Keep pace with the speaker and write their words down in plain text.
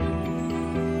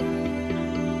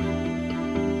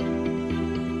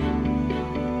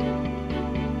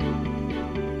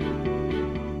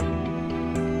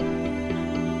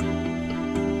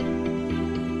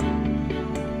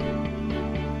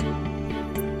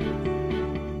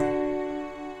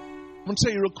going to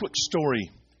tell you a real quick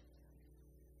story.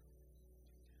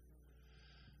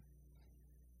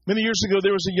 Many years ago,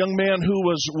 there was a young man who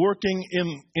was working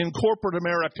in corporate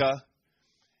America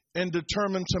and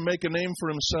determined to make a name for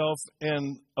himself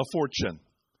and a fortune.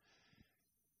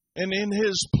 And in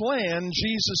his plan,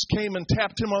 Jesus came and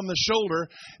tapped him on the shoulder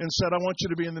and said, I want you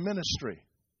to be in the ministry.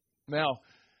 Now,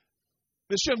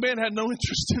 this young man had no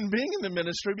interest in being in the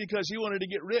ministry because he wanted to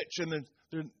get rich. And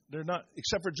they're not,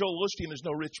 except for Joel Osteen, there's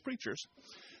no rich preachers.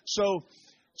 So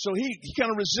he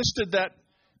kind of resisted that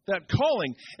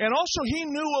calling. And also he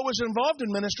knew what was involved in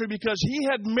ministry because he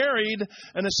had married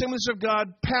an Assemblies of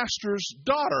God pastor's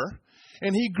daughter.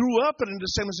 And he grew up in an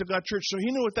Assemblies of God church, so he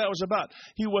knew what that was about.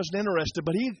 He wasn't interested,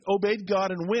 but he obeyed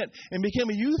God and went and became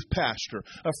a youth pastor.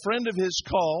 A friend of his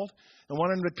called and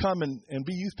wanted him to come and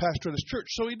be youth pastor of this church.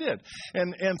 So he did.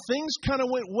 And things kind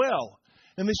of went well.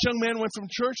 And this young man went from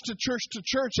church to church to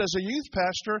church as a youth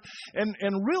pastor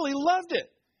and really loved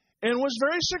it and was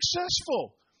very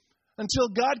successful until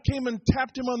God came and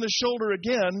tapped him on the shoulder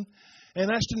again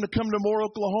and asked him to come to Moore,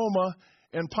 Oklahoma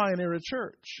and pioneer a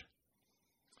church.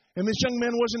 And this young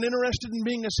man wasn't interested in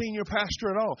being a senior pastor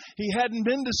at all. He hadn't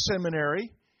been to seminary.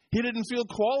 He didn't feel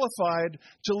qualified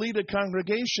to lead a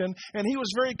congregation, and he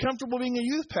was very comfortable being a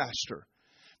youth pastor.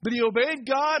 But he obeyed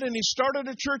God, and he started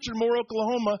a church in Moore,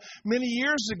 Oklahoma many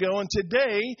years ago, and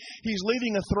today he's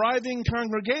leading a thriving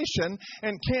congregation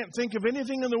and can't think of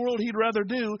anything in the world he'd rather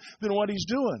do than what he's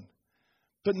doing.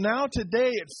 But now today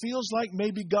it feels like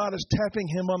maybe God is tapping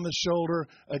him on the shoulder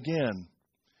again.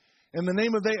 And the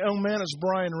name of that young man is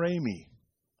Brian Ramey.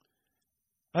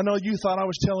 I know you thought I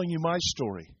was telling you my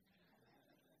story.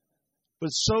 But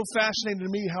it's so fascinating to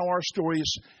me how our stories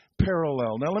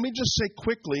parallel. Now let me just say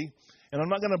quickly, and I'm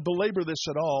not going to belabor this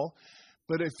at all,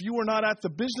 but if you were not at the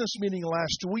business meeting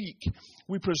last week,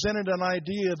 we presented an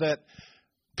idea that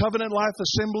Covenant Life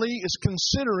Assembly is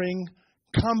considering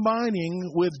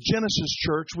combining with Genesis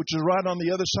Church, which is right on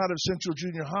the other side of Central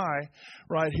Junior High,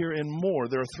 right here in Moore.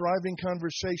 They're a thriving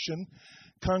congregation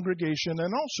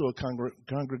and also a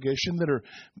congregation that are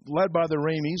led by the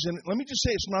Rameys. And let me just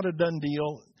say, it's not a done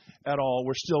deal at all.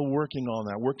 We're still working on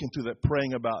that, working through that,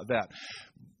 praying about that.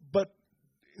 But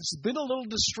it's been a little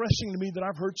distressing to me that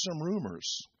I've heard some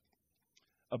rumors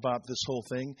about this whole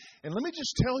thing. And let me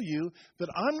just tell you that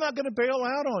I'm not going to bail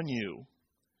out on you.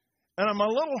 And I'm a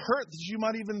little hurt that you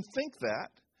might even think that.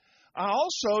 I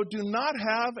also do not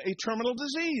have a terminal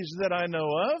disease that I know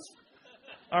of.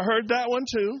 I heard that one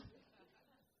too.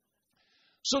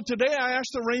 So today I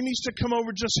asked the Rameys to come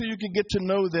over just so you can get to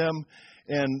know them.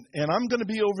 And I'm going to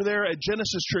be over there at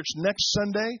Genesis Church next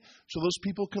Sunday so those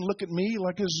people can look at me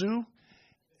like a zoo,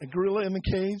 a gorilla in the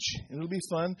cage. And it'll be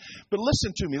fun. But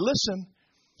listen to me. Listen.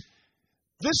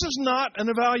 This is not an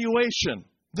evaluation.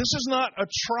 This is not a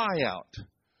tryout.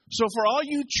 So for all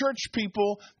you church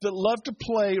people that love to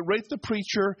play, rate the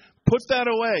preacher, put that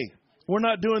away. We're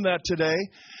not doing that today.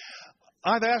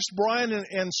 I've asked Brian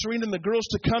and Serena and the girls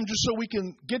to come just so we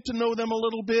can get to know them a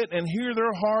little bit and hear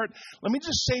their heart. Let me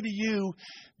just say to you,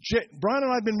 Brian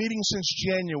and I have been meeting since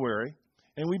January,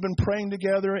 and we've been praying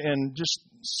together and just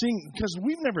seeing, because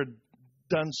we've never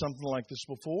done something like this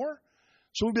before.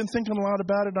 So we've been thinking a lot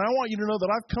about it, and I want you to know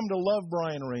that I've come to love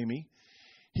Brian Ramey.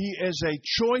 He is a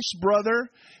choice brother,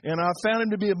 and I found him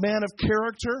to be a man of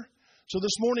character. So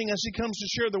this morning, as he comes to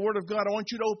share the Word of God, I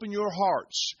want you to open your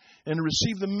hearts and to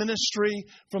receive the ministry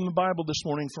from the Bible this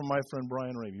morning from my friend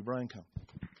Brian Ramey. Brian, come.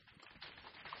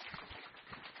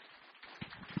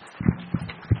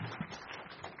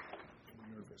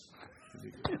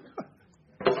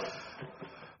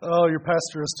 Oh, your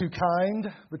pastor is too kind,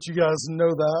 but you guys know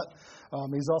that.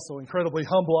 He's also incredibly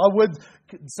humble. I would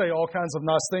say all kinds of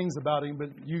nice things about him, but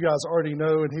you guys already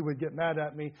know, and he would get mad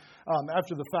at me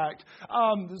after the fact.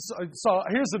 So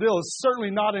here's the deal. It's certainly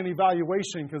not an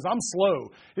evaluation because I'm slow.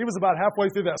 He was about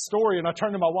halfway through that story, and I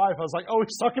turned to my wife. I was like, oh,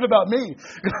 he's talking about me.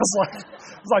 And I was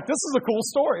like, this is a cool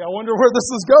story. I wonder where this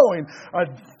is going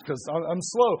because I'm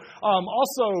slow.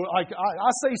 Also,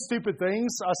 I say stupid things.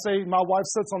 I say my wife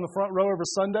sits on the front row every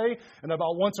Sunday, and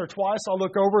about once or twice I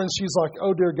look over, and she's like,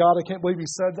 oh, dear God, I can't believe he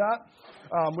said that.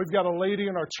 We've got a lady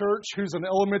in our church who's an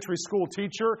elementary school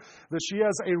teacher that she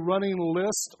has a running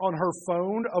list on her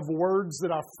phone of words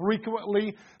that I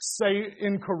frequently say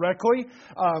incorrectly.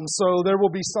 So there will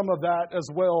be some of that as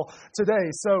well today.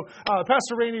 So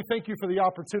Pastor Rainey, thank you for the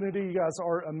opportunity. You guys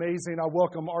are amazing. I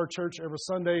welcome our church every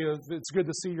Sunday. It's good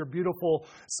to see your beautiful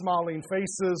smiling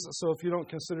faces. So if you don't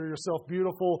consider yourself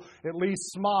beautiful, at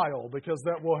least smile because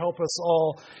that will help us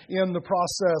all in the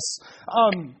process.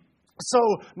 So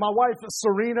my wife,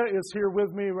 Serena, is here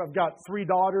with me. I've got 3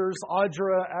 daughters,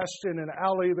 Audra, Ashton, and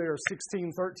Allie. They are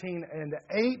 16, 13, and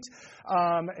 8.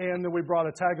 And then we brought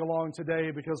a tag along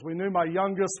today because we knew my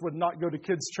youngest would not go to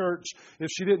kids' church if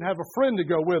she didn't have a friend to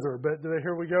go with her. But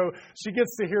here we go. She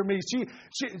gets to hear me.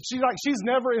 She's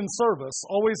never in service,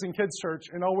 always in kids' church,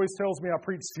 and always tells me I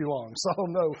preach too long. So I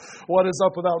don't know what is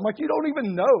up with that. I'm like, you don't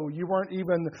even know. You weren't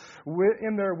even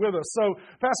in there with us. So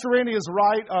Pastor Randy is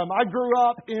right. I grew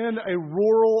up in a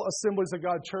rural Assemblies of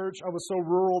God church. I was so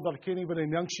rural that I can't even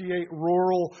enunciate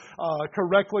rural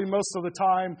correctly most of the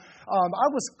time. I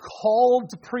was called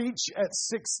to preach at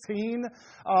 16,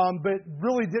 but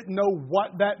really didn't know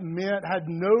what that meant, had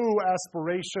no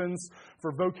aspirations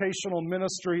for vocational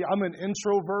ministry. I'm an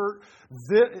introvert.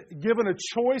 Given a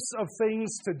choice of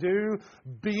things to do,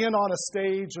 being on a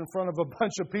stage in front of a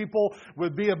bunch of people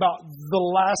would be about the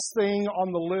last thing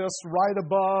on the list, right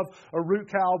above a root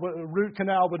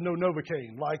canal with no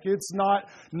Novocaine. Like, it's not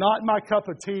my cup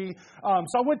of tea.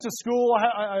 So I went to school.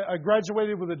 I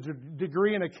graduated with a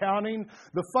degree in accounting.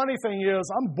 The funny thing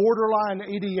is, I'm borderline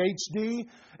ADHD,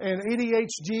 and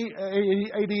ADHD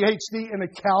in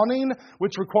accounting,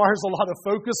 which requires a lot of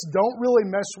focus, don't really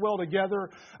mesh well together.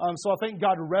 So I think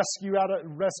God rescued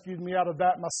me out of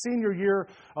that. My senior year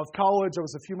of college, I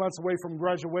was a few months away from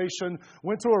graduation,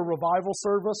 went to a revival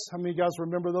service. How many of you guys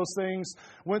remember those things?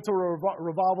 Went to a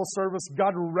revival service.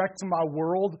 God wrecked my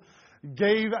world.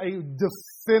 Gave a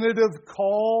definitive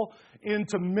call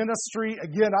into ministry.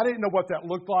 Again, I didn't know what that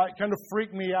looked like. Kind of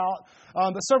freaked me out.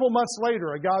 But several months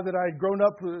later, a guy that I had grown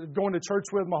up going to church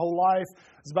with my whole life,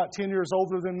 was about 10 years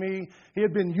older than me. He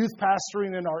had been youth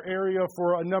pastoring in our area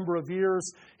for a number of years.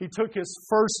 He took his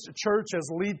first church as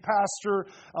lead pastor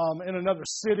in another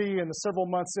city, and several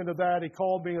months into that, he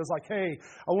called me and was like, "Hey,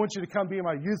 I want you to come be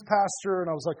my youth pastor." And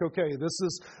I was like, "Okay, this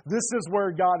is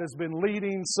where God has been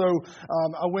leading." So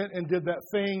I went and did that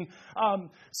thing.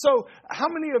 So how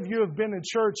many of you have been in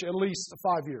church at least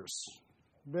 5 years?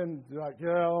 Been like,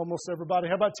 yeah, almost everybody.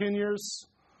 How about 10 years?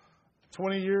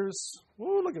 20 years?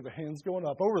 Ooh, look at the hands going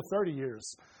up. Over 30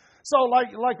 years. So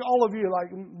like all of you,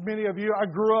 like many of you, I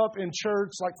grew up in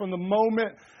church. Like from the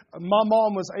moment my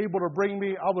mom was able to bring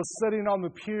me, I was sitting on the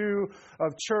pew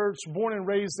of church, born and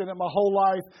raised in it my whole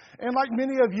life. And like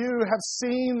many of you have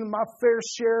seen my fair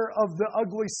share of the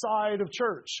ugly side of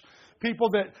church. People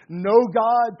that know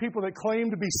God, people that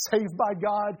claim to be saved by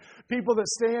God, people that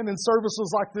stand in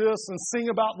services like this and sing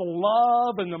about the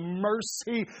love and the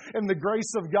mercy and the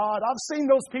grace of God. I've seen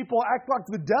those people act like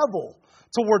the devil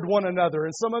toward one another.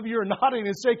 And some of you are nodding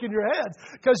and shaking your heads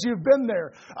because you've been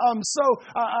there. So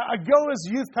I go as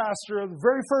youth pastor of the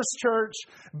very first church,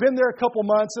 been there a couple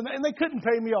months, and they couldn't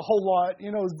pay me a whole lot.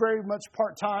 You know, it was very much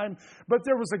part-time. But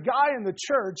there was a guy in the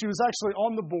church, he was actually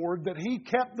on the board, that he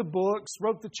kept the books,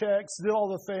 wrote the checks, did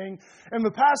all the thing. And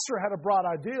the pastor had a bright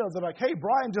idea that like, hey,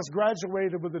 Brian just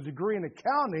graduated with a degree in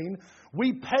accounting.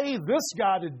 We pay this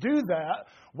guy to do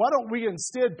that. Why don't we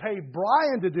instead pay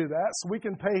Brian to do that so we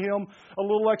can pay him a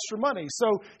little extra money?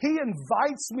 So he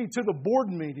invites me to the board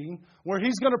meeting where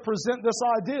he's going to present this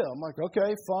idea. I'm like,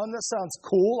 okay, fun. That sounds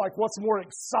cool. Like, what's more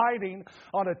exciting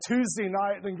on a Tuesday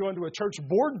night than going to a church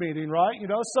board meeting, right? You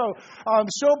know, so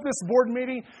show up this board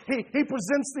meeting. He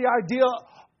presents the idea.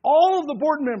 All of the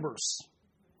board members,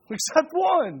 except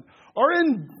one, are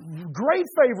in great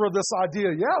favor of this idea.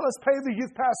 Yeah, let's pay the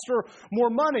youth pastor more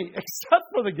money, except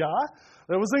for the guy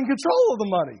that was in control of the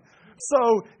money.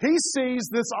 So he sees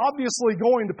this obviously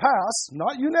going to pass,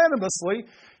 not unanimously.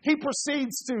 He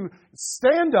proceeds to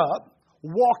stand up,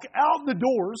 walk out the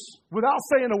doors without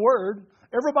saying a word.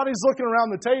 Everybody's looking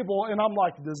around the table, and I'm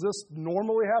like, does this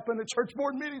normally happen at church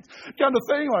board meetings? Kind of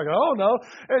thing, like, oh, no.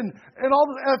 And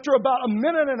after about a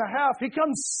minute and a half, he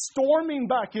comes storming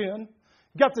back in,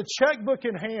 got the checkbook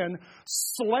in hand,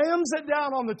 slams it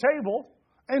down on the table,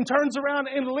 and turns around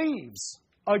and leaves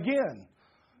again.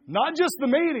 Not just the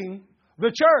meeting,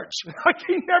 the church. Like,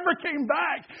 he never came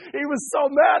back. He was so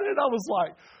mad, and I was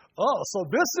like, oh, so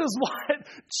this is what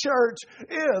church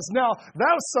is. Now,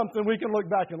 that was something we can look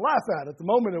back and laugh at. At the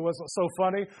moment, it wasn't so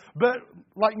funny. But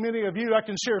like many of you, I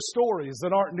can share stories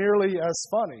that aren't nearly as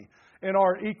funny and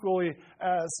are equally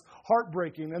as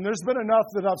heartbreaking. And there's been enough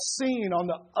that I've seen on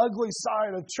the ugly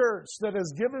side of church that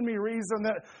has given me reason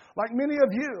that, like many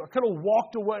of you, I could have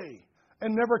walked away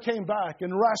and never came back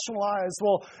and rationalized,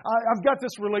 well, I've got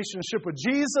this relationship with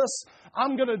Jesus.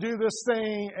 I'm going to do this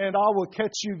thing, and I will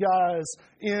catch you guys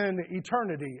in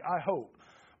eternity, I hope.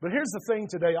 But here's the thing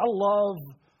today. I love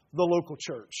the local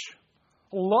church.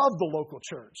 Love the local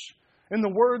church. In the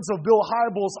words of Bill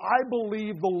Hybels, I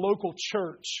believe the local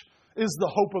church is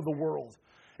the hope of the world.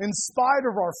 In spite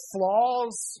of our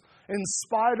flaws, in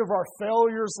spite of our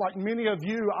failures, like many of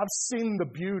you, I've seen the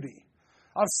beauty.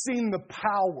 I've seen the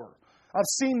power. I've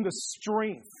seen the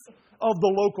strength of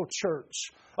the local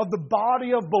church, of the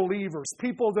body of believers,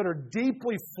 people that are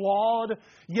deeply flawed,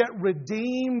 yet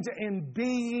redeemed and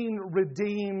being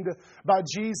redeemed by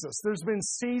Jesus. There's been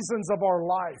seasons of our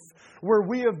life where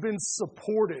we have been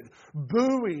supported,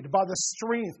 buoyed by the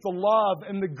strength, the love,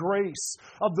 and the grace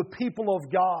of the people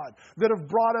of God that have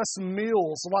brought us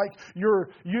meals like your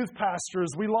youth pastors.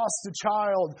 We lost a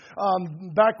child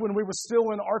back when we were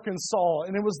still in Arkansas,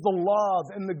 and it was the love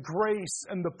and the grace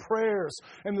and the prayers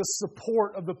and the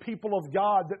support of the people of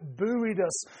God that buoyed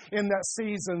us in that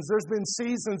seasons. There's been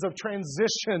seasons of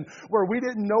transition where we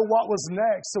didn't know what was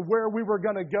next, or where we were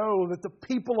going to go, that the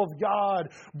people of God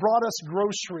brought us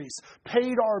groceries,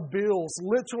 paid our bills,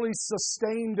 literally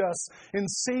sustained us in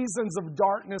seasons of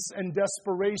darkness and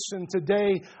desperation.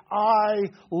 Today, I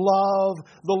love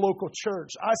the local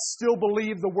church. I still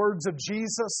believe the words of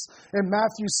Jesus in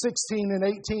Matthew 16 and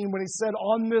 18 when He said,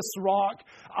 "On this rock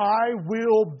I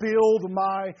will build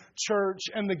my church,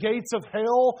 and the gates of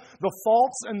hell, the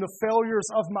faults and the failures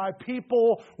of my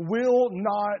people will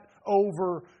not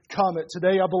overcome it."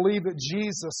 Today, I believe that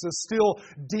Jesus is still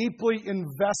deeply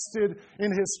invested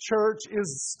in His church,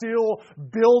 is still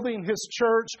building His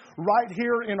church right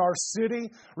here in our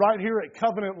city, right here at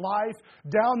Covenant Life,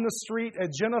 down the street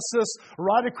at Genesis,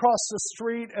 right across the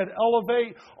street at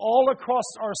Elevate, all across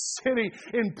our city,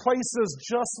 in places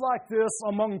just like this,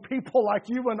 among people like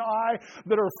you and I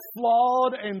that are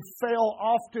flawed and fail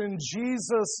often.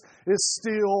 Jesus is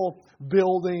still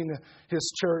building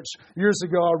His church. Years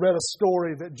ago, I read a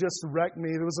story that just wrecked me.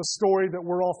 It was a story that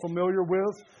we're all familiar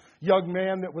with. Young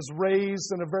man that was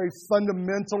raised in a very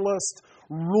fundamentalist,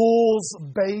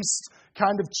 rules-based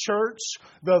kind of church.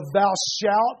 The thou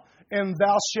shalt and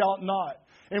thou shalt not.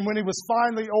 And when he was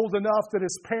finally old enough that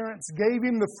his parents gave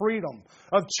him the freedom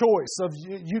of choice, of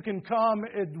you can come,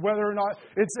 whether or not,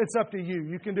 it's up to you.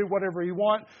 You can do whatever you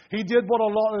want. He did what a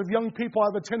lot of young people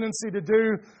have a tendency to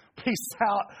do. Peace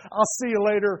out. I'll see you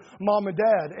later, Mom and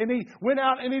Dad. And he went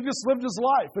out and he just lived his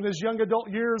life. In his young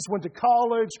adult years, went to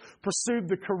college, pursued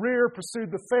the career,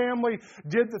 pursued the family,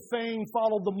 did the thing,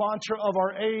 followed the mantra of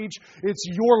our age. It's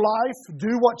your life.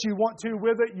 Do what you want to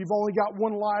with it. You've only got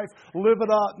one life. Live it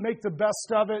up. Make the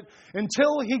best of it.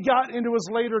 Until he got into his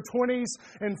later 20s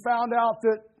and found out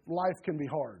that life can be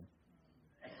hard.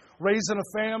 Raising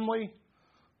a family,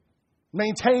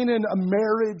 maintaining a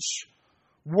marriage,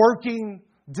 working,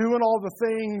 doing all the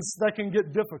things that can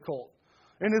get difficult.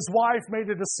 And his wife made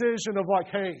a decision of like,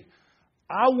 hey,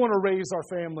 I want to raise our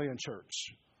family in church.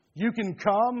 You can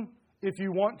come if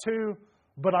you want to,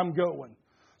 but I'm going.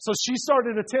 So she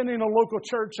started attending a local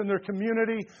church in their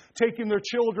community, taking their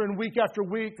children week after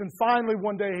week. And finally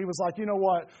one day he was like, you know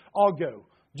what? I'll go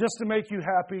just to make you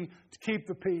happy, to keep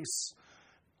the peace.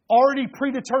 Already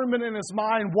predetermined in his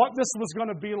mind what this was going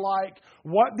to be like,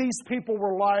 what these people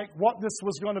were like, what this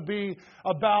was going to be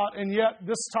about. And yet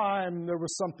this time there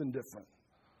was something different.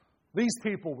 These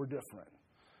people were different.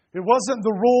 It wasn't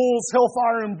the rules,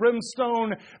 hellfire and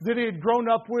brimstone that he had grown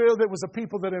up with. It was a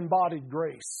people that embodied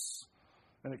grace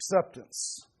and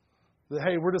acceptance. That,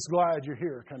 hey, we're just glad you're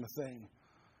here kind of thing.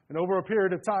 And over a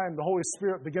period of time, the Holy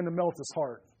Spirit began to melt his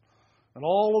heart. And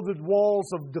all of the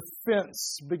walls of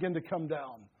defense began to come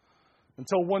down.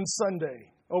 Until one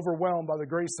Sunday, overwhelmed by the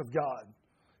grace of God,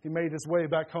 he made his way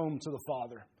back home to the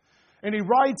Father. And he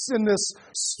writes in this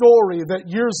story that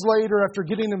years later, after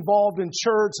getting involved in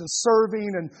church and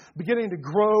serving and beginning to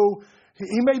grow,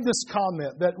 he made this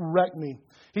comment that wrecked me.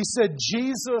 He said,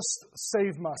 Jesus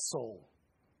saved my soul,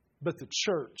 but the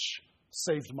church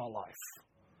saved my life.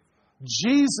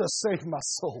 Jesus saved my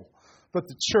soul, but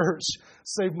the church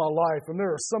saved my life. And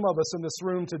there are some of us in this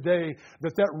room today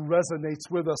that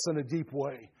resonates with us in a deep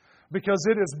way. Because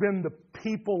it has been the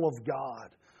people of God.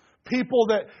 People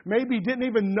that maybe didn't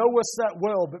even know us that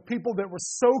well, but people that were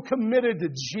so committed to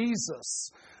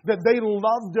Jesus that they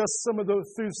loved us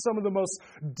through some of the most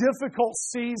difficult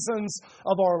seasons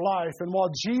of our life. And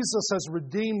while Jesus has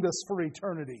redeemed us for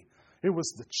eternity, it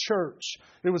was the church.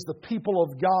 It was the people of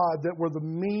God that were the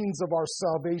means of our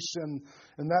salvation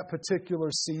in that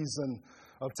particular season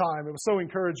of time. It was so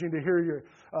encouraging to hear your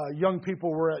young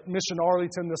people were at Mission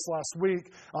Arlington this last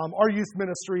week. Our youth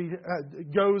ministry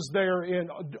goes there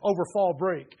over fall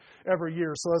break every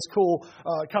year, so that's cool.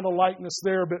 Kind of likeness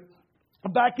there, but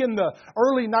Back in the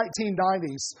early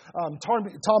 1990s,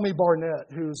 Tommy Barnett,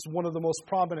 who's one of the most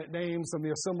prominent names in the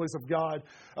Assemblies of God,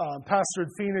 pastored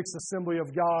Phoenix Assembly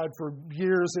of God for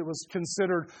years. It was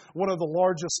considered one of the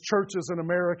largest churches in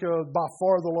America, by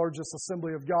far the largest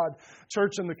Assembly of God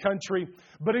church in the country.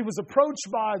 But he was approached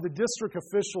by the district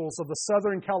officials of the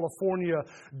Southern California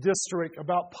district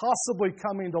about possibly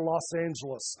coming to Los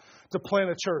Angeles to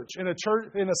plant a church in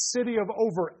a city of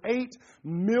over 8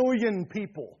 million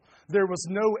people. There was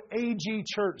no AG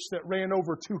church that ran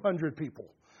over 200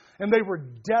 people. And they were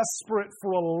desperate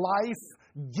for a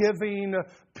life-giving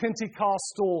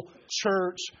Pentecostal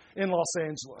church in Los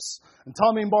Angeles. And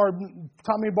Tommy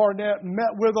Barnett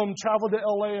met with them, traveled to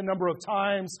LA a number of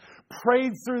times,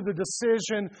 prayed through the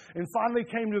decision, and finally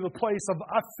came to the place of,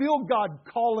 I feel God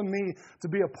calling me to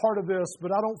be a part of this,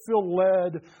 but I don't feel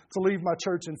led to leave my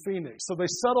church in Phoenix. So they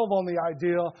settled on the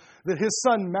idea that his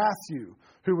son Matthew,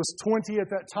 who was 20 at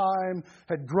that time,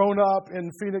 had grown up in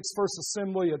Phoenix First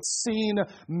Assembly, had seen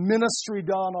ministry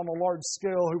done on a large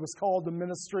scale, who was called to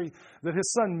ministry, that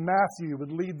his son Matthew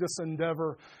would lead this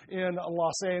endeavor in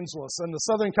Los Angeles. And the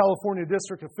Southern California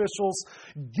district officials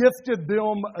gifted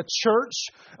them a church,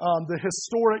 the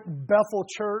historic Bethel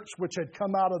Church, which had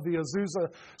come out of the Azusa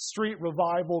Street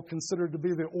revival, considered to be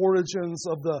the origins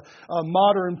of the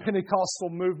modern Pentecostal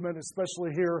movement,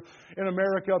 especially here in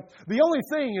America. The only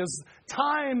thing is,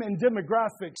 time and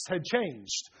demographics had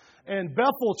changed. And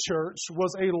Bethel Church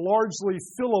was a largely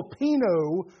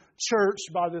Filipino church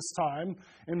by this time.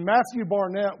 And Matthew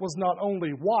Barnett was not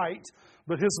only white,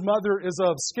 but his mother is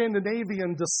of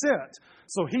Scandinavian descent.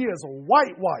 So he is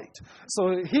white.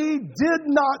 So he did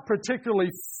not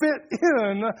particularly fit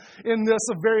in this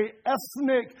very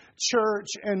ethnic church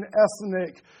and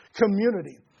ethnic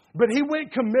community. But he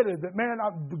went committed that, man,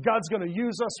 God's going to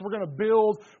use us. We're going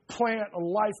to plant a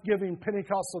life-giving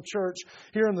Pentecostal church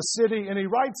here in the city. And he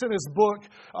writes in his book,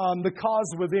 The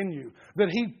Cause Within You, that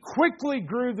he quickly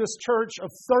grew this church of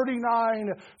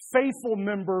 39 faithful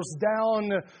members down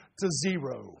to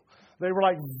 0. They were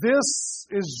like, this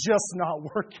is just not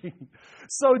working.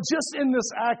 So just in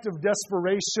this act of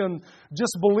desperation,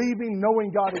 just believing,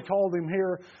 knowing God had called him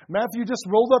here, Matthew just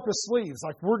rolled up his sleeves.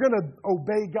 Like, we're going to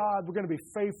obey God. We're going to be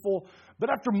faithful. But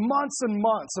after months and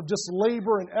months of just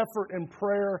labor and effort and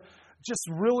prayer, just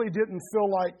really didn't feel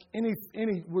like any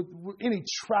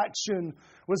traction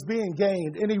was being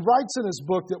gained. And he writes in his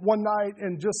book that one night,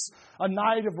 in just a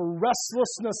night of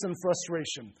restlessness and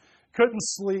frustration, couldn't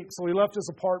sleep, so he left his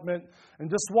apartment and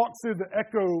just walked through the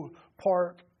Echo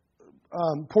Park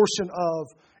portion of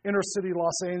inner city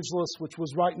Los Angeles, which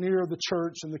was right near the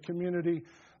church and the community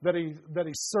that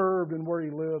he served and where he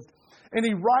lived. And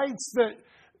he writes that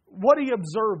what he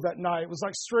observed that night was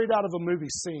like straight out of a movie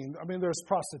scene. I mean, there's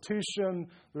prostitution,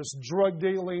 there's drug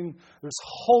dealing, there's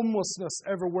homelessness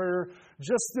everywhere.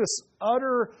 Just this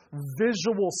utter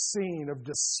visual scene of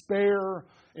despair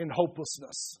and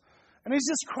hopelessness. And he's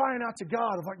just crying out to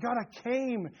God of like, God, I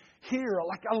came here.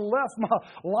 Like, I left my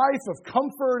life of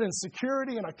comfort and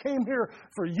security, and I came here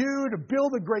for you to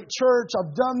build a great church.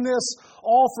 I've done this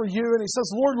all for you. And he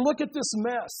says, Lord, look at this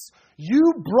mess. You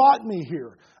brought me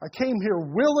here. I came here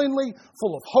willingly,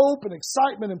 full of hope and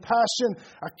excitement and passion.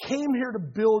 I came here to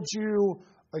build you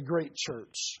a great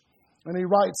church. And he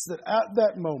writes that at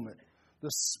that moment,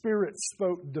 the Spirit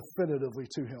spoke definitively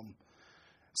to him,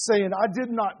 saying, I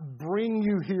did not bring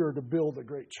you here to build a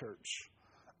great church.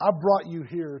 I brought you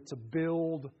here to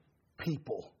build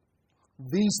people.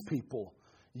 These people.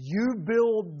 You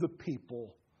build the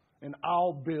people, and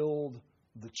I'll build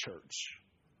the church.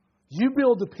 You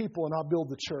build the people, and I'll build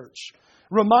the church.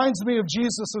 Reminds me of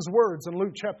Jesus' words in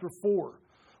Luke chapter 4,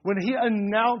 when he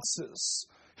announces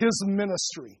his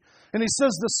ministry. And he says,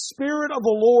 the Spirit of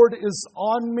the Lord is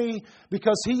on me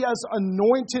because He has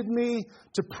anointed me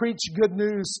to preach good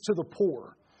news to the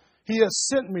poor. He has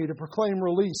sent me to proclaim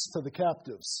release to the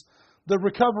captives, the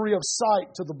recovery of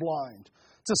sight to the blind,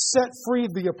 to set free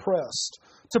the oppressed,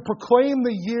 to proclaim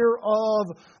the year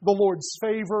of the Lord's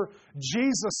favor.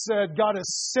 Jesus said, God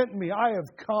has sent me. I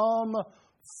have come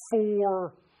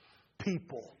for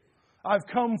people. I've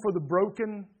come for the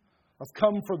broken. I've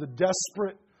come for the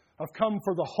desperate. I've come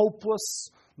for the hopeless,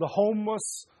 the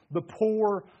homeless, the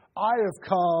poor. I have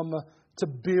come to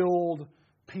build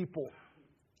people.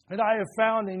 And I have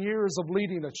found in years of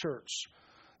leading a church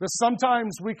that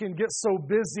sometimes we can get so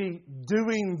busy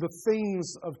doing the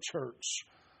things of church.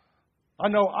 I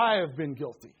know I have been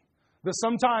guilty. That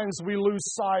sometimes we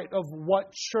lose sight of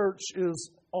what church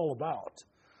is all about.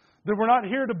 That we're not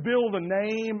here to build a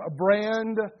name, a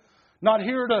brand. Not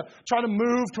here to try to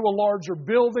move to a larger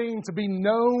building, to be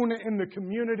known in the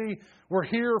community. We're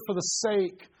here for the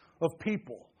sake of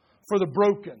people for the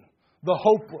broken, the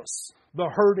hopeless, the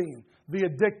hurting, the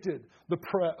addicted, the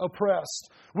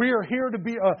oppressed. We are here to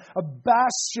be a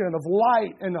bastion of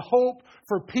light and hope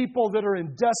for people that are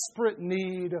in desperate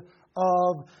need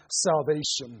of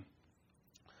salvation.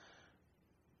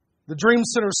 The Dream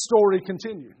Center story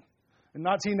continued. In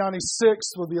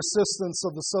 1996, with the assistance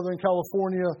of the Southern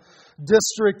California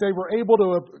District, they were able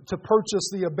to purchase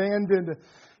the abandoned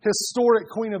historic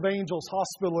Queen of Angels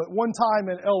Hospital. At one time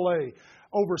in L.A.,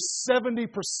 over 70%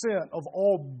 of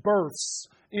all births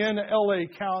in L.A.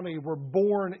 County were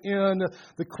born in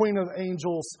the Queen of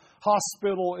Angels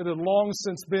Hospital. It had long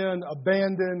since been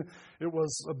abandoned. It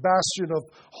was a bastion of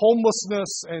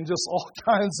homelessness and just all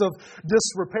kinds of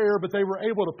disrepair, but they were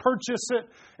able to purchase it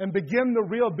and begin the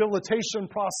rehabilitation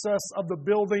process of the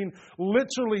building,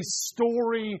 literally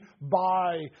story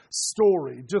by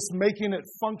story, just making it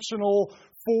functional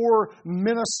for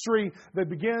ministry. They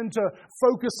began to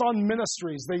focus on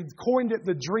ministries. They coined it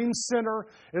the Dream Center,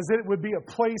 as it would be a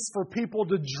place for people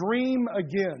to dream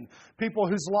again. People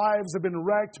whose lives have been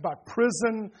wrecked by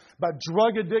prison, by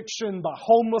drug addiction, by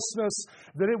homelessness,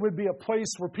 that it would be a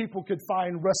place where people could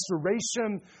find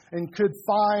restoration and could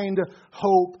find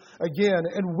hope again.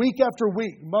 And week after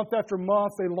week, month after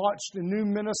month, they launched new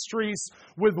ministries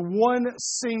with one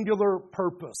singular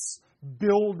purpose: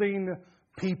 building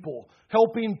people,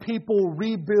 helping people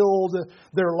rebuild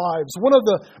their lives. One of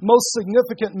the most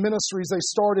significant ministries they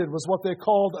started was what they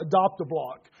called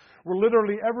Adopt-A-Block, where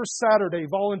literally every Saturday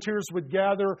volunteers would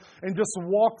gather and just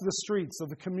walk the streets of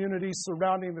the community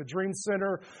surrounding the Dream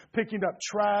Center, picking up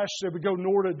trash. They would go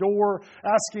door to door,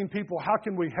 asking people, how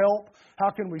can we help? How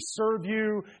can we serve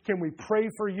you? Can we pray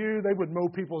for you? They would mow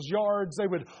people's yards. They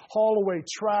would haul away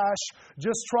trash,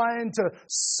 just trying to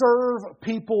serve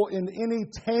people in any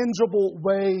tangible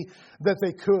way that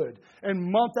they could.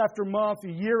 And month after month,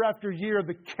 year after year,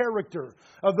 the character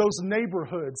of those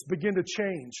neighborhoods began to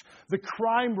change. The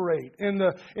crime rate in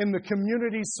the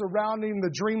communities surrounding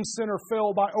the Dream Center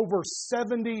fell by over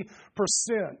 70%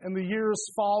 in the years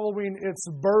following its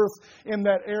birth in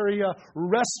that area.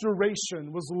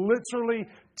 Restoration was literally,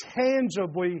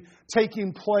 tangibly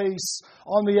taking place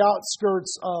on the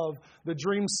outskirts of the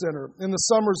Dream Center. In the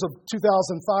summers of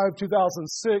 2005,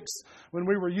 2006, when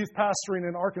we were youth pastoring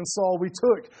in Arkansas, we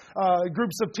took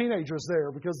groups of teenagers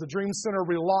there because the Dream Center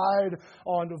relied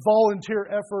on volunteer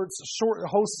efforts,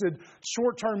 hosted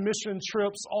short-term mission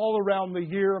trips all around the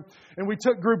year. And we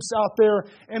took groups out there,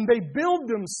 and they billed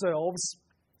themselves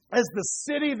as the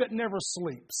city that never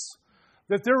sleeps.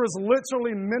 That there is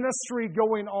literally ministry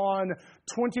going on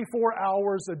 24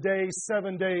 hours a day,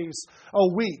 7 days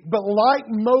a week. But like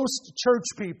most church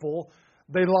people,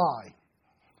 they lie.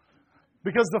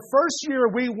 Because the first year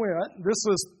we went, this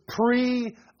was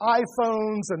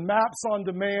pre-iPhones and maps on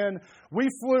demand, we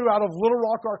flew out of Little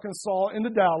Rock, Arkansas into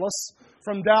Dallas,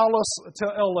 from Dallas to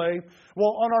LA.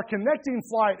 Well, on our connecting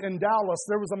flight in Dallas,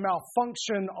 there was a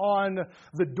malfunction on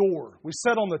the door. We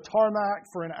sat on the tarmac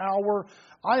for an hour.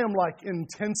 I am like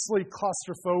intensely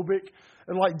claustrophobic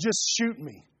and like, just shoot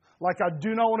me. Like, I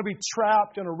do not want to be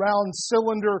trapped in a round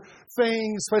cylinder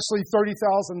thing, especially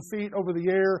 30,000 feet over the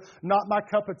air. Not my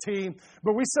cup of tea.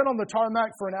 But we sat on the tarmac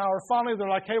for an hour. Finally, they're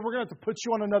like, hey, we're going to have to put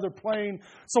you on another plane.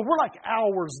 So we're like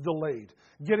hours delayed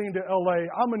getting to LA.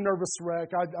 I'm a nervous wreck.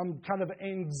 I'm kind of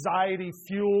anxiety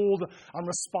fueled. I'm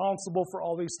responsible for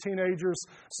all these teenagers.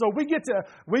 So we get to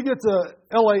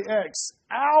LAX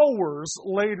hours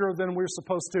later than we're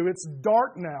supposed to. It's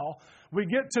dark now. We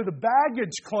get to the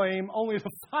baggage claim only to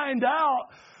find out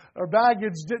our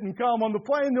baggage didn't come on the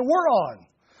plane that we're on.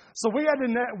 So we had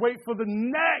to wait for the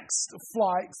next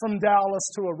flight from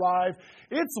Dallas to arrive.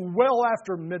 It's well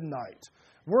after midnight.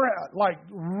 We're like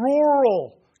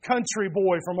rural country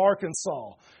boy from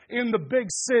Arkansas in the big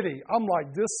city. I'm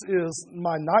like, this is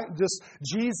my night. Just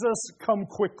Jesus, come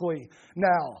quickly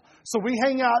now. So we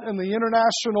hang out in the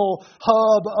international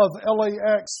hub of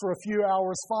LAX for a few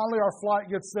hours. Finally, our flight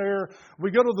gets there.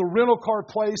 We go to the rental car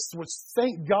place, which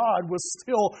thank God was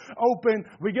still open.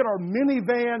 We get our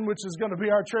minivan, which is going to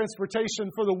be our transportation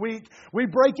for the week. We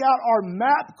break out our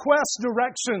MapQuest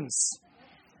directions,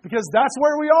 because that's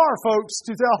where we are, folks,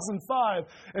 2005,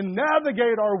 and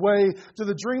navigate our way to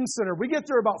the Dream Center. We get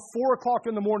there about 4 o'clock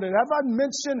in the morning. Have I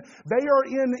mentioned they are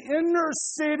in inner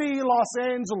city Los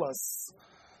Angeles?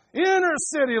 Inner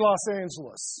city Los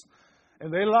Angeles.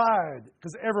 And they lied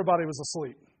because everybody was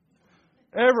asleep.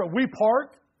 We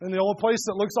park in the only place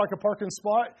that looks like a parking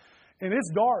spot, and it's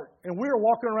dark. And we are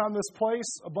walking around this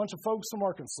place, a bunch of folks from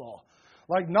Arkansas.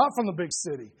 Like not from the big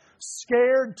city.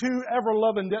 Scared to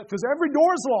ever-loving death because every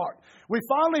door's locked. We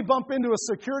finally bump into a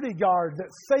security guard that,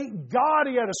 thank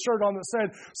God, he had a shirt on that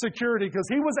said security because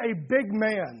he was a big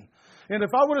man. And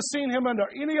if I would have seen him under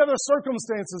any other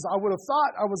circumstances, I would have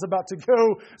thought I was about to go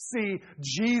see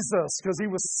Jesus because he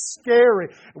was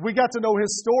scary. We got to know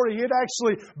his story. He had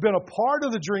actually been a part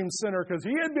of the Dream Center because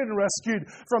he had been rescued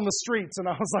from the streets.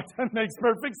 And I was like, that makes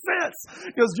perfect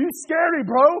sense because you scary,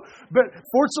 bro. But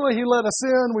fortunately, he let us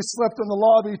in. We slept in the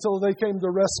lobby till they came to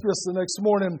rescue us the next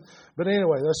morning. But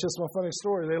anyway, that's just my funny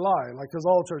story. They lie, like because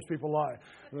all church people lie.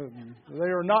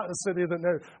 They are not the city that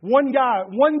never. One guy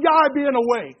being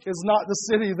awake is not the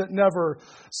city that never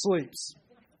sleeps.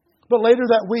 But later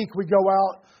that week, we go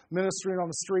out ministering on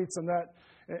the streets in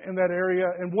that area.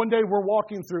 And one day we're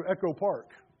walking through Echo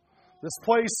Park, this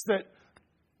place that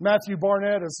Matthew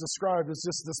Barnett has described as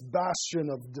just this bastion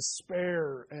of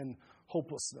despair and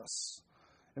hopelessness.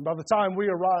 And by the time we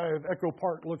arrive, Echo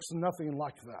Park looks nothing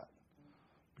like that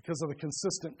because of the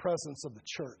consistent presence of the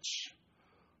church,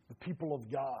 the people of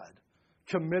God,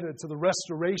 committed to the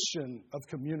restoration of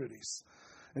communities.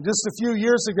 And just a few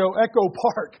years ago, Echo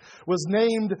Park was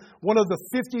named one of the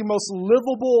 50 most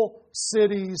livable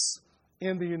cities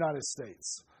in the United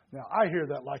States. Now, I hear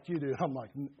that like you do. I'm like,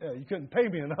 yeah, you couldn't pay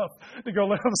me enough to go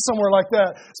live somewhere like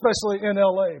that, especially in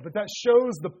L.A. But that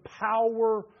shows the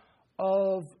power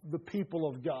of the people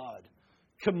of God,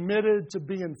 committed to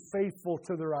being faithful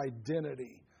to their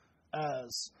identity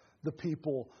as the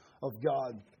people of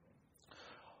God.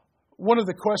 One of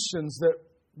the questions that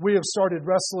we have started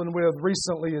wrestling with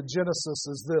recently at Genesis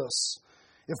is this: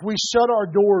 if we shut our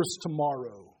doors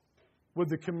tomorrow, would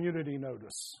the community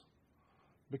notice?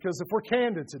 Because if we're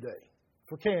candid today,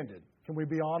 can we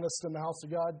be honest in the house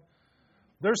of God?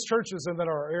 There's churches in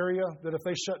our area that if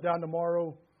they shut down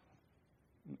tomorrow,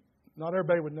 not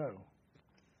everybody would know.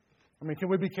 I mean, can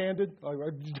we be candid?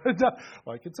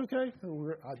 Like it's okay.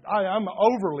 I'm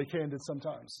overly candid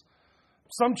sometimes.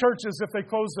 Some churches, if they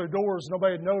close their doors,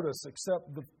 nobody would notice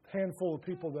except the handful of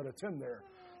people that attend there.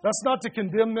 That's not to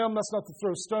condemn them. That's not to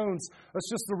throw stones. That's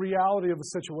just the reality of the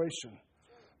situation.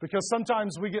 Because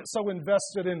sometimes we get so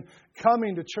invested in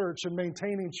coming to church and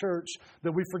maintaining church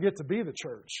that we forget to be the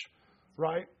church,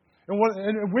 right? And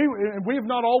we have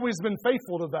not always been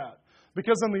faithful to that.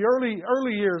 Because in the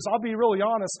early years, I'll be really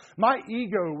honest, my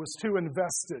ego was too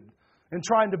invested in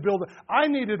trying to build it. I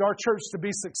needed our church to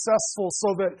be successful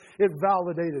so that it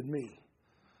validated me.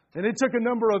 And it took a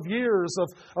number of years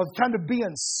of kind of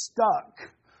being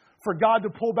stuck for God to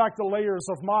pull back the layers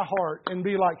of my heart and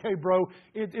be like, hey, bro,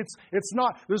 it's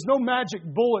not, there's no magic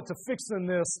bullet to fixing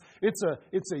this. It's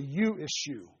a you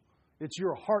issue. It's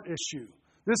your heart issue.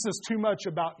 This is too much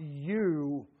about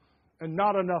you and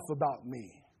not enough about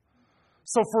me.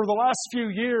 So for the last few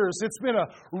years, it's been a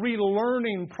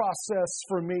relearning process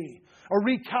for me, a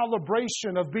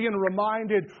recalibration of being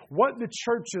reminded what the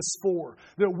church is for,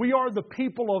 that we are the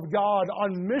people of God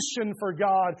on mission for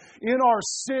God in our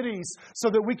cities so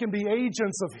that we can be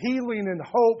agents of healing and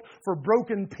hope for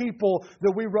broken people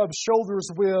that we rub shoulders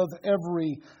with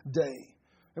every day.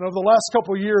 And over the last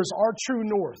couple of years, our true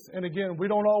north, and again, we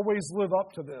don't always live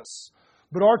up to this,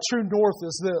 but our true north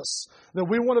is this, that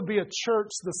we want to be a church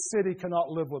the city cannot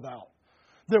live without.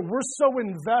 That we're so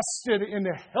invested in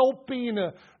helping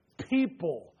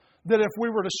people that if we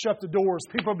were to shut the doors,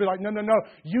 people would be like, no,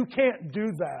 you can't do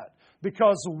that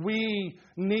because we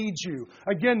need you.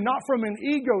 Again, not from an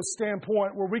ego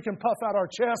standpoint where we can puff out our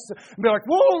chest and be like,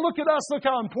 whoa, look at us, look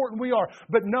how important we are.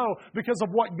 But no, because of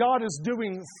what God is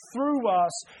doing through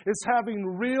us is having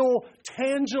real,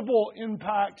 tangible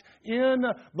impact in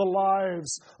the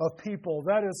lives of people.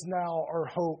 That is now our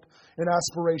hope and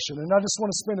aspiration. And I just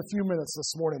want to spend a few minutes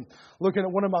this morning looking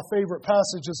at one of my favorite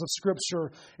passages of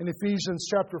Scripture in Ephesians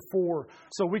chapter 4,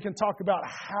 so we can talk about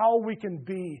how we can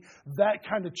be that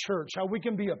kind of church, how we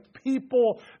can be a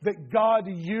people that God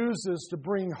uses to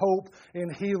bring hope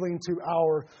and healing to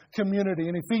our community.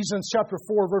 In Ephesians chapter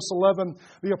 4, verse 11,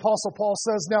 the Apostle Paul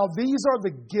says, now these are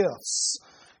the gifts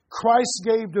Christ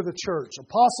gave to the church.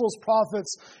 Apostles,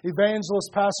 prophets, evangelists,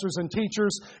 pastors, and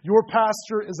teachers. Your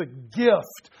pastor is a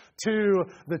gift to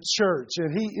the church.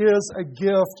 And he is a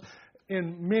gift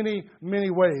in many,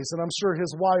 many ways. And I'm sure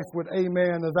his wife would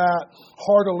amen to that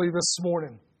heartily this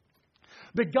morning.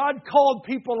 But God called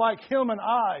people like him and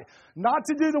I not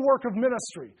to do the work of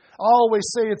ministry. I always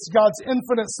say it's God's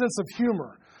infinite sense of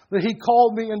humor that he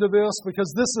called me into this,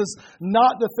 because this is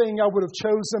not the thing I would have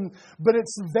chosen, but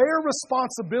it's their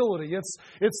responsibility.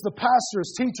 It's the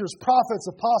pastors, teachers, prophets,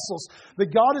 apostles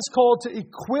that God is called to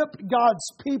equip God's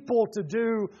people to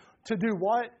do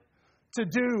what? To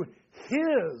do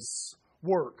his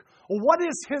work. Well, what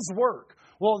is His work?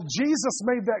 Well, Jesus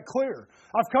made that clear.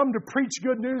 I've come to preach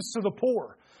good news to the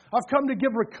poor. I've come to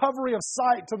give recovery of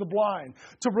sight to the blind,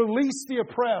 to release the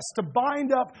oppressed, to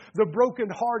bind up the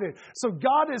brokenhearted. So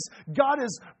God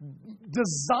has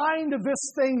designed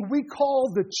this thing we call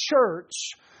the church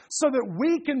so that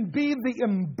we can be the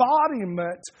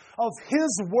embodiment of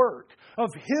His work, of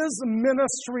His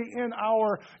ministry in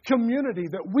our community,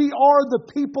 that we are the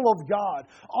people of God,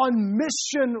 on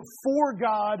mission for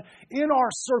God in our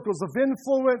circles of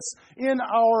influence, in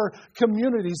our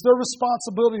communities. Their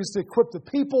responsibility is to equip the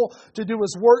people to do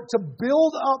His work, to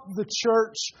build up the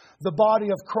church, the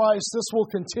body of Christ. This will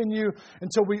continue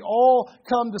until we all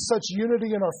come to such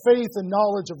unity in our faith and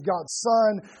knowledge of God's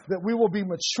Son that we will be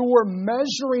mature,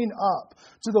 measuring up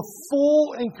to the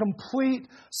full and complete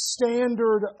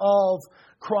standard of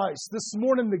Christ. This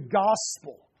morning, the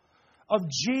gospel of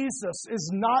Jesus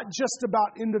is not just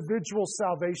about individual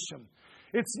salvation.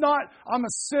 It's not, I'm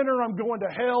a sinner, I'm going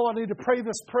to hell, I need to pray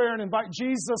this prayer and invite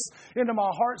Jesus into my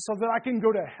heart so that I can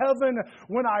go to heaven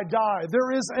when I die.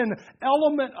 There is an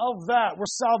element of that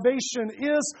where salvation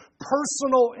is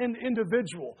personal and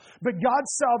individual. But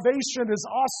God's salvation is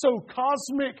also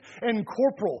cosmic and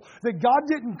corporal. That God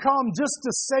didn't come just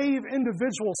to save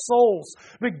individual souls,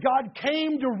 but God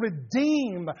came to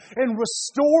redeem and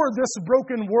restore this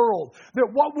broken world.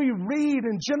 That what we read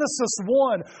in Genesis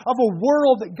 1 of a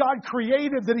world that God created,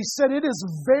 that He said it is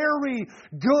very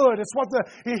good. It's what the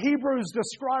Hebrews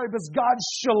describe as God's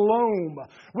shalom,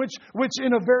 which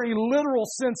in a very literal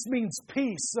sense means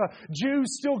peace.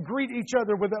 Jews still greet each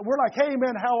other with that. We're like, hey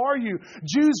man, how are you?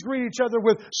 Jews greet each other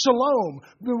with shalom,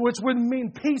 which would mean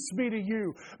peace be to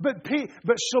you. But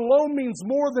shalom means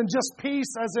more than just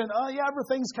peace, as in, yeah,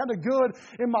 everything's kind of good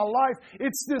in my life.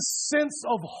 It's this sense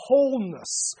of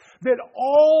wholeness, that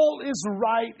all is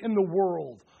right in the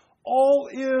world. All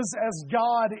is as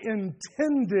God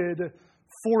intended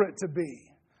for it to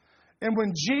be. And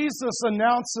when Jesus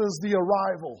announces His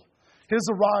arrival,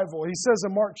 He says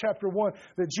in Mark chapter 1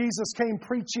 that Jesus came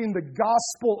preaching the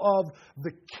gospel of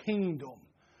the kingdom.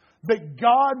 That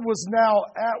God was now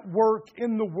at work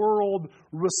in the world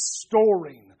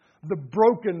restoring the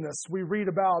brokenness we read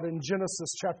about in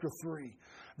Genesis chapter 3.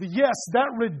 Yes,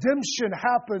 that redemption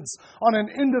happens on an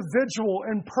individual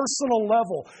and personal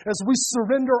level as we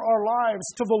surrender our lives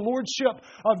to the Lordship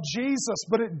of Jesus,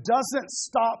 but it doesn't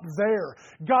stop there.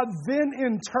 God then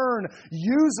in turn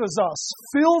uses us,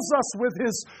 fills us with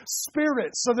His Spirit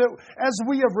so that as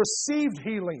we have received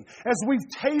healing, as we've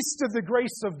tasted the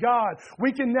grace of God,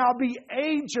 we can now be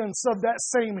agents of that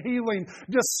same healing,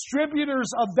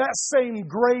 distributors of that same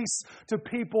grace to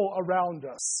people around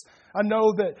us. I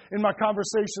know that in my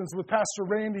conversations with Pastor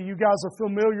Randy, you guys are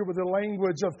familiar with the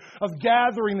language of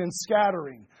gathering and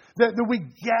scattering. That we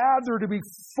gather to be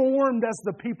formed as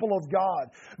the people of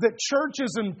God. That church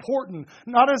is important,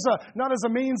 not as a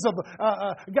means of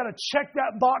I got to check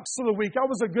that box for the week. I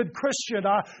was a good Christian.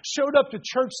 I showed up to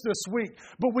church this week.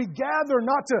 But we gather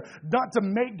not to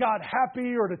make God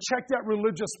happy or to check that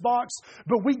religious box,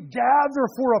 but we gather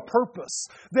for a purpose.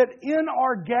 That in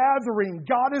our gathering,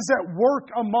 God is at work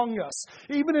among us,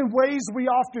 even in ways we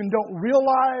often don't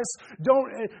realize,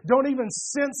 don't even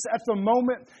sense at the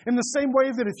moment. In the same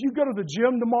way that if you go to the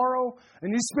gym tomorrow and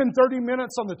you spend 30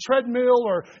 minutes on the treadmill,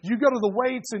 or you go to the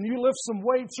weights and you lift some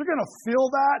weights, you're going to feel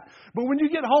that. But when you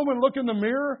get home and look in the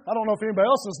mirror, I don't know if anybody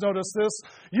else has noticed this,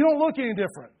 you don't look any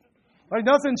different. Like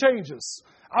nothing changes.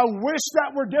 I wish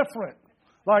that were different.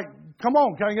 Like, come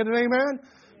on, can I get an amen?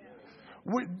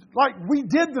 We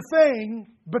did the thing,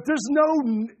 but there's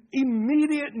no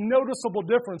immediate noticeable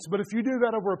difference. But if you do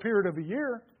that over a period of a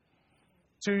year,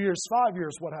 2 years, 5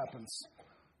 years, what happens?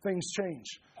 Things change.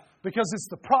 Because it's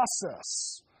the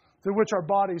process through which our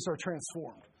bodies are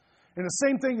transformed. And the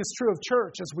same thing is true of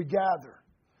church as we gather.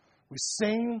 We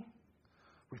sing,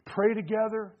 we pray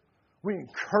together, we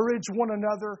encourage one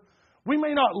another. We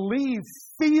may not leave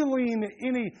feeling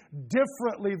any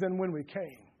differently than when we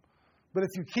came. But if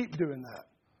you keep doing that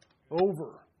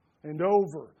over and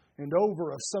over and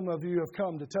over, as some of you have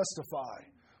come to testify,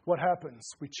 what happens?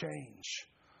 We change.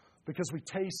 Because we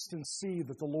taste and see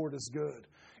that the Lord is good.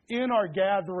 In our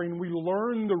gathering, we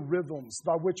learn the rhythms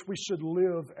by which we should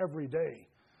live every day.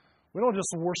 We don't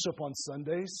just worship on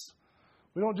Sundays.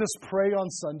 We don't just pray on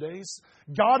Sundays.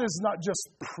 God is not just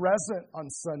present on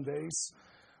Sundays.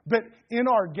 But in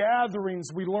our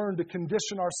gatherings, we learn to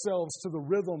condition ourselves to the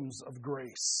rhythms of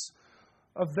grace.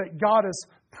 Of that God is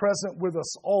present with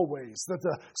us always. That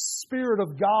the Spirit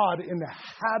of God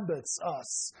inhabits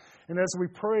us. And as we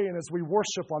pray and as we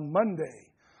worship on Monday,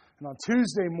 And on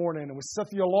Tuesday morning, and we set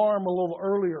the alarm a little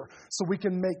earlier so we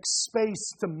can make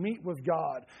space to meet with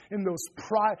God in those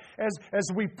as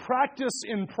we practice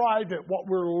in private what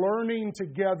we're learning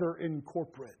together in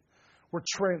corporate. We're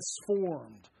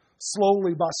transformed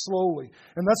slowly by slowly.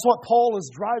 And that's what Paul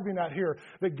is driving at here,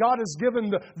 that God has given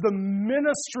the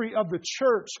ministry of the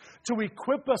church to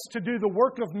equip us to do the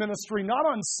work of ministry, not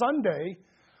on Sunday.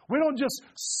 We don't just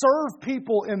serve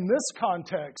people in this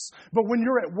context, but when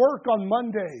you're at work on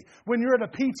Monday, when you're at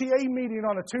a PTA meeting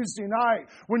on a Tuesday night,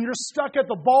 when you're stuck at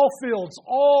the ball fields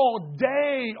all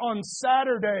day on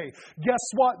Saturday, guess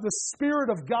what? The Spirit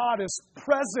of God is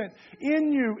present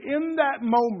in you in that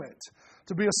moment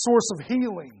to be a source of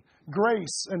healing,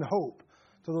 grace, and hope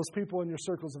to those people in your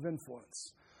circles of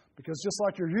influence. Because just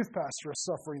like your youth pastor is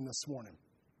suffering this morning,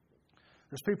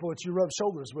 there's people that you rub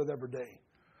shoulders with every day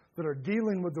that are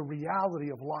dealing with the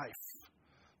reality of life,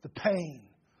 the pain,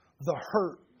 the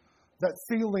hurt, that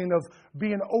feeling of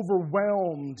being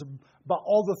overwhelmed by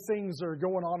all the things that are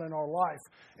going on in our life.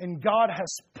 And God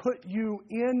has put you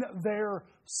in their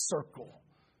circle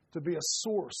to be a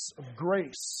source of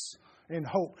grace and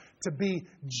hope, to be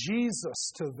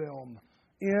Jesus to them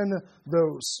in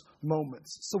those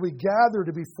moments. So we gather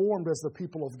to be formed as the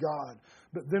people of God,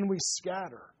 but then we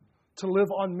scatter to live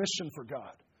on mission for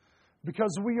God.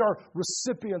 Because we are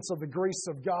recipients of the grace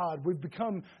of God, we've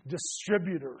become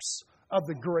distributors of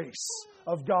the grace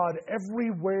of God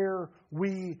everywhere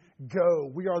we go.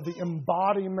 We are the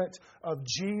embodiment of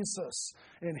Jesus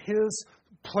and His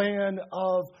plan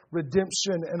of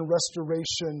redemption and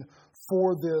restoration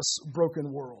for this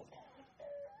broken world.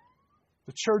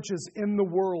 The church is in the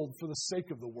world for the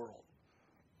sake of the world.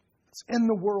 It's in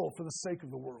the world for the sake of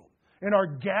the world. And our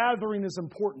gathering is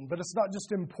important, but it's not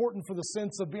just important for the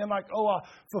sense of being like, oh, I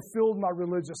fulfilled my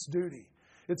religious duty.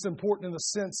 It's important in the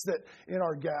sense that in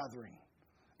our gathering,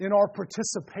 in our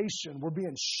participation, we're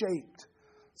being shaped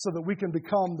so that we can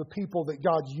become the people that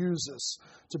God uses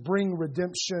to bring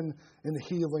redemption and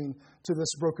healing to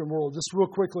this broken world. Just real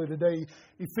quickly today,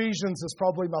 Ephesians is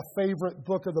probably my favorite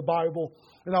book of the Bible.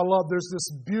 And I love, there's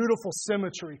this beautiful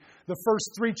symmetry. The first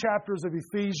 3 chapters of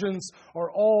Ephesians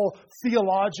are all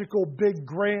theological, big,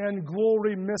 grand,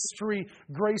 glory, mystery,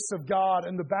 grace of God.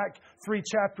 And the back 3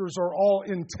 chapters are all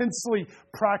intensely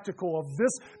practical of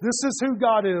this. This is who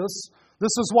God is.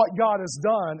 This is what God has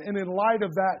done. And in light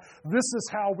of that, this is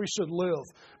how we should live.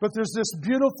 But there's this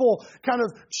beautiful kind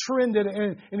of trend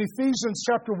in Ephesians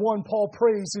chapter 1, Paul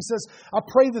prays. He says, I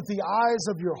pray that the eyes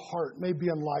of your heart may be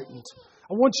enlightened.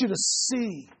 I want you to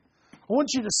see. I want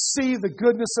you to see the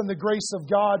goodness and the grace of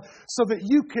God so that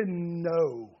you can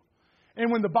know. And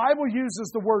when the Bible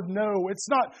uses the word know, it's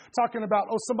not talking about,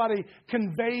 oh, somebody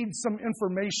conveyed some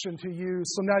information to you,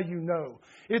 so now you know.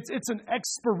 It's an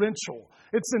experiential.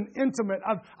 It's an intimate.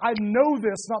 I know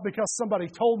this not because somebody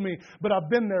told me, but I've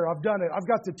been there. I've done it. I've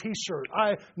got the T-shirt.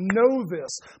 I know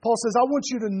this. Paul says, I want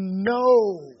you to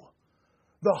know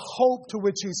the hope to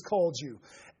which He's called you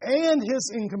and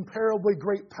His incomparably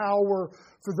great power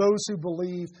for those who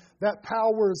believe. That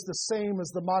power is the same as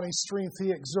the mighty strength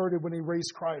He exerted when He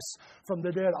raised Christ from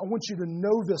the dead. I want you to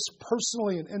know this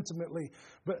personally and intimately.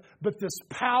 But this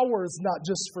power is not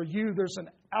just for you. There's an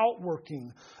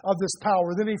outworking of this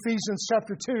power. Then Ephesians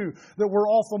chapter 2 that we're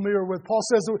all familiar with. Paul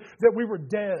says that we were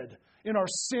dead in our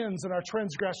sins and our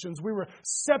transgressions. We were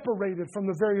separated from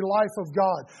the very life of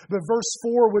God. But verse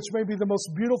 4, which may be the most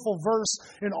beautiful verse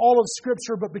in all of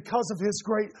Scripture, but because of His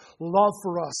great love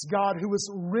for us, God, who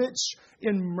is rich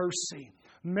in mercy,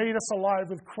 made us alive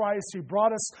with Christ. He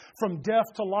brought us from death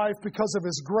to life because of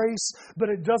His grace. But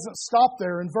it doesn't stop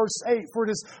there. In verse 8, for it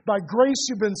is by grace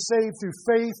you've been saved through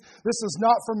faith. This is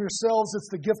not from yourselves. It's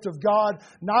the gift of God,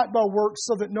 not by works,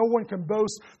 so that no one can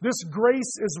boast. This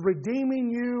grace is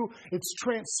redeeming you. It's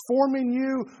transforming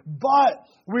you. But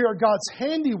we are God's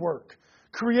handiwork,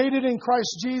 created in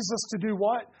Christ Jesus to do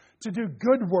what? To do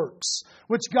good works,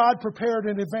 which God prepared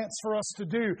in advance for us to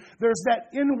do. There's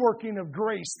that inworking of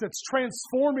grace that's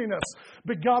transforming us,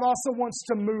 but God also wants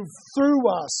to move through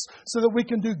us so that we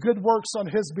can do good works on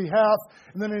His behalf.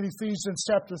 And then in Ephesians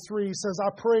chapter 3, He says, I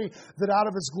pray that out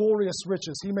of His glorious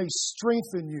riches He may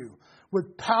strengthen you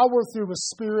with power through His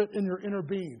Spirit in your inner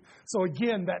being. So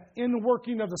again, that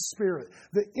inworking of the Spirit,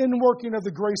 the inworking of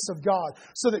the grace of God,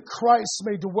 so that Christ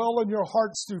may dwell in your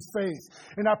hearts through faith.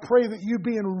 And I pray that you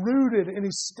being rooted and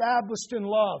established in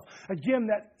love, again,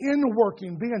 that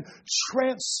inworking, being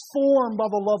transformed by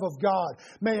the love of God,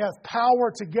 may have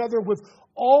power together with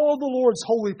all the Lord's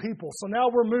holy people. So now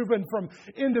we're moving from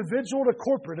individual to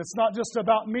corporate. It's not just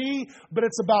about me, but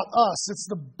it's about us. It's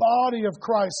the body of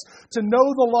Christ. To know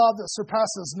the love that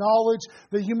surpasses knowledge,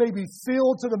 that you may be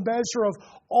filled to the measure of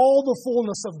all the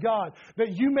fullness of God,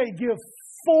 that you may give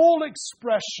full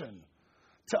expression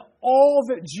to all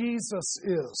that Jesus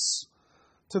is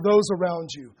to those around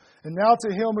you. And now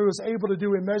to Him who is able to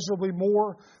do immeasurably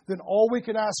more than all we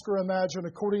can ask or imagine,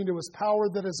 according to His power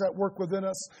that is at work within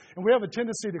us. And we have a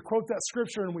tendency to quote that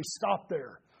scripture and we stop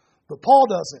there. But Paul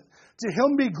doesn't. To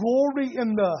Him be glory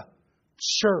in the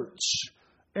church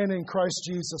and in Christ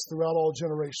Jesus throughout all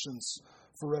generations,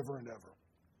 forever and ever.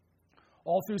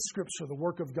 All through Scripture, the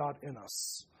work of God in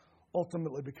us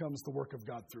ultimately becomes the work of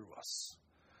God through us.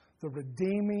 The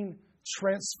redeeming,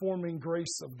 transforming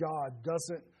grace of God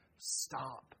doesn't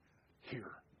stop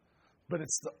here. But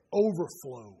it's the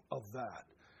overflow of that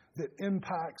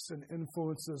impacts and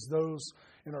influences those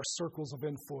in our circles of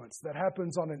influence. That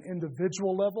happens on an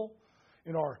individual level,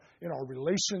 in our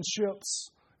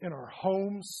relationships, in our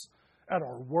homes, at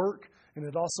our work, and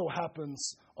it also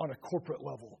happens on a corporate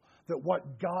level. That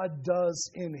what God does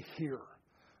in here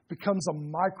becomes a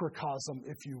microcosm,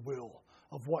 if you will,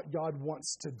 of what God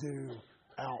wants to do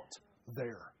out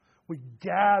there. We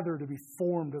gather to be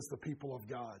formed as the people of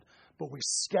God, but we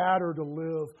scatter to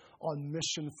live on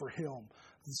mission for Him,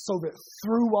 so that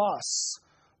through us,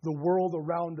 the world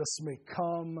around us may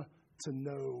come to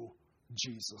know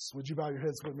Jesus. Would you bow your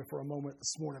heads with me for a moment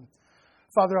this morning?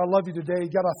 Father, I love you today.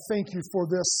 God, I thank you for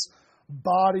this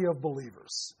body of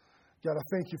believers. God, I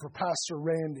thank you for Pastor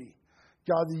Randy.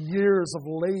 God, the years of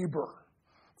labor,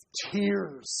 of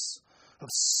tears, of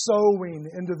sowing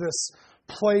into this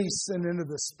place and into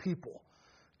this people.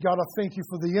 God, I thank you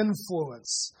for the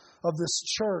influence of this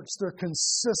church, their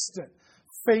consistent,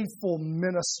 faithful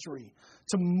ministry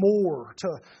to Moore, to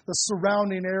the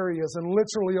surrounding areas, and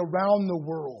literally around the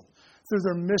world through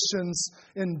their missions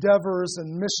endeavors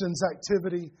and missions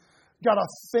activity. God, I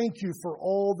thank you for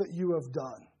all that you have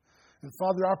done. And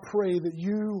Father, I pray that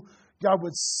you, God,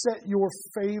 would set your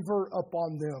favor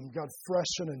upon them, God,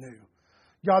 fresh and anew.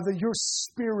 God, that your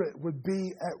Spirit would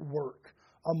be at work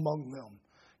among them.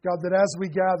 God, that as we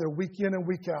gather week in and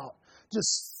week out,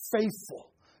 just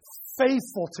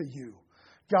faithful to you.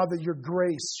 God, that your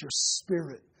grace, your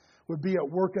Spirit would be at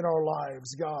work in our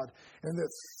lives, God. And that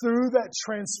through that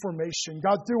transformation,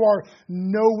 God, through our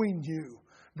knowing you,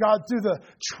 God, through the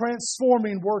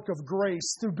transforming work of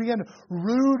grace, through being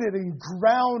rooted and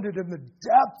grounded in the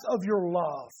depth of your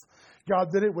love,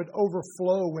 God, that it would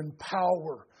overflow in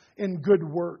power, in good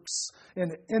works,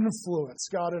 and influence,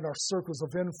 God, in our circles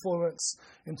of influence,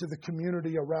 into the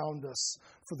community around us,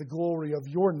 for the glory of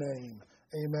your name.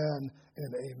 Amen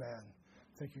and amen.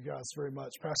 Thank you guys very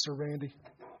much. Pastor Randy.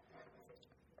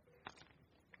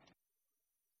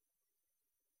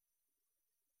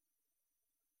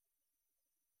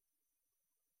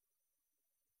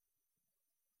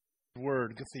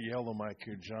 Word, get the yellow mic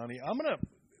here, Johnny.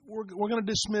 We're gonna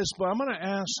dismiss, but I'm gonna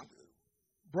ask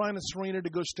Brian and Serena to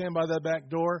go stand by that back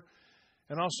door,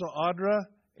 and also Audra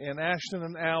and Ashton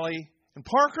and Allie and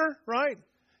Parker. Right?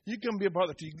 You can be a part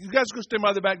of the team. You guys go stand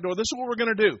by the back door. This is what we're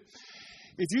gonna do.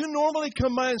 If you normally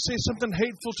come by and say something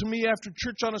hateful to me after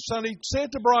church on a Sunday, say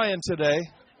it to Brian today,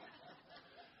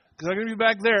 because I'm gonna be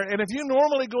back there. And if you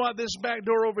normally go out this back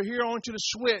door over here, I want you to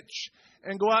switch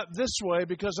and go out this way,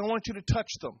 because I want you to touch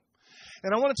them.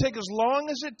 And I want to take as long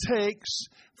as it takes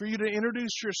for you to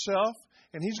introduce yourself.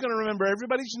 And he's going to remember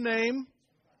everybody's name.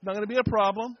 Not going to be a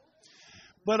problem.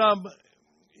 But I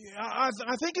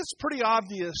think it's pretty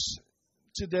obvious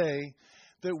today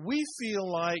that we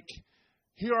feel like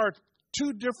here are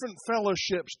two different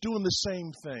fellowships doing the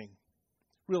same thing.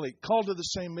 Really, called to the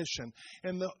same mission.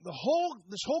 And this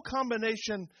whole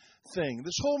combination thing,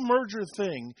 this whole merger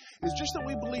thing, is just that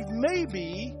we believe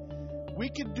maybe we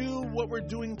could do what we're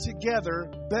doing together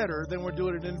better than we're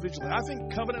doing it individually. I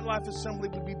think Covenant Life Assembly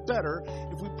would be better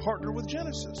if we partner with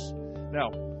Genesis. Now,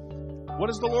 what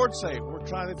does the Lord say? We're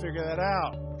trying to figure that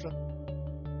out.